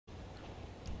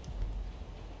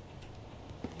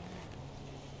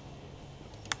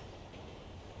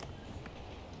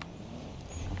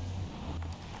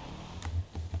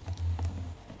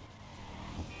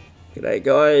G'day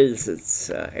guys, it's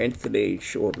Anthony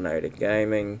Shortanator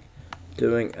Gaming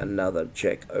doing another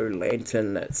Jack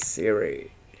Lantern series,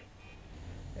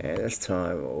 and this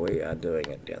time we are doing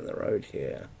it down the road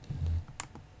here.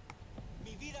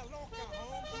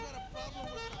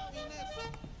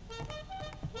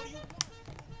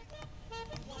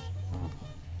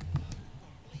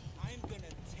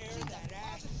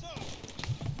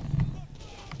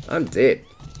 I'm dead.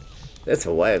 That's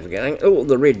a way of going. Oh,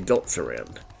 the red dots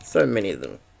around. So many of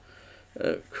them.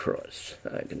 Oh, Christ.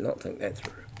 I did not think that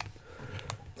through.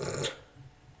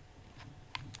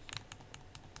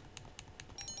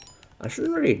 I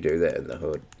shouldn't really do that in the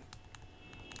hood.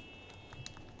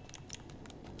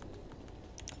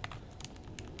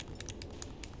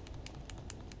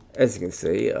 As you can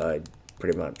see, I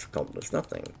pretty much accomplished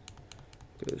nothing.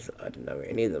 Because I didn't know where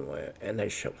any of them were. And they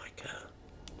shot my car.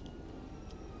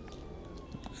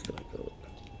 So I got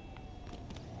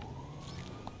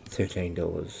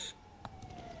 $13.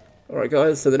 Alright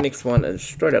guys, so the next one is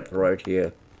straight up the road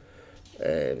here.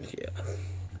 And yeah.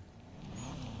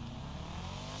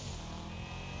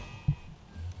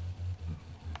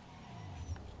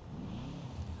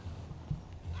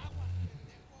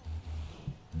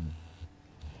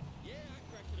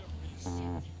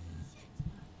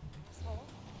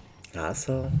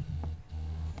 Asshole.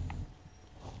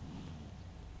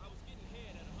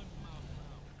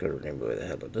 Gotta remember where the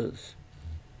hell it is.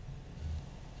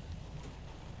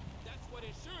 That's what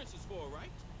insurance is for, right?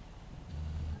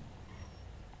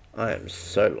 I am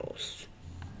so lost.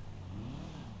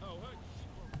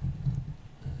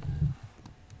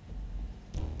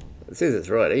 It says it's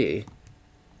right here.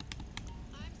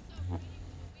 I'm so ready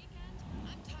for the weekend.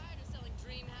 I'm tired of selling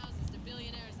dream houses to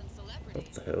billionaires and celebrities.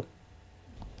 What the hell?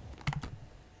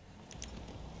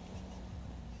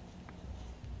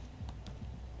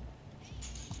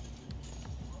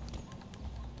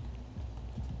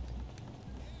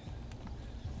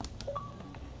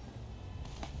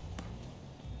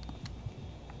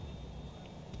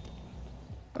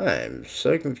 I am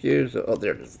so confused. Oh,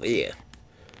 there it is there.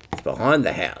 It's behind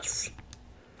the house.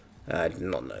 I did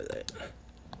not know that.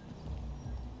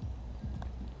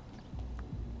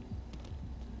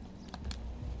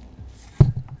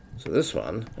 So this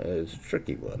one is a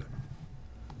tricky one.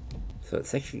 So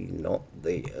it's actually not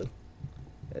there.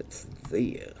 It's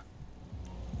there.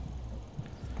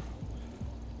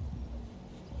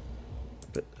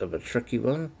 Bit of a tricky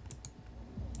one.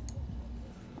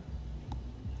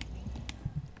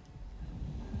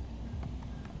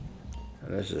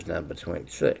 And this is number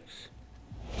 26.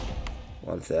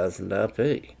 1000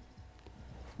 RP.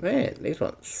 Man, these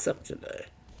ones suck today.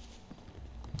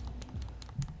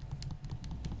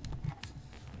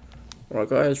 Alright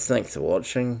guys, thanks for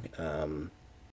watching.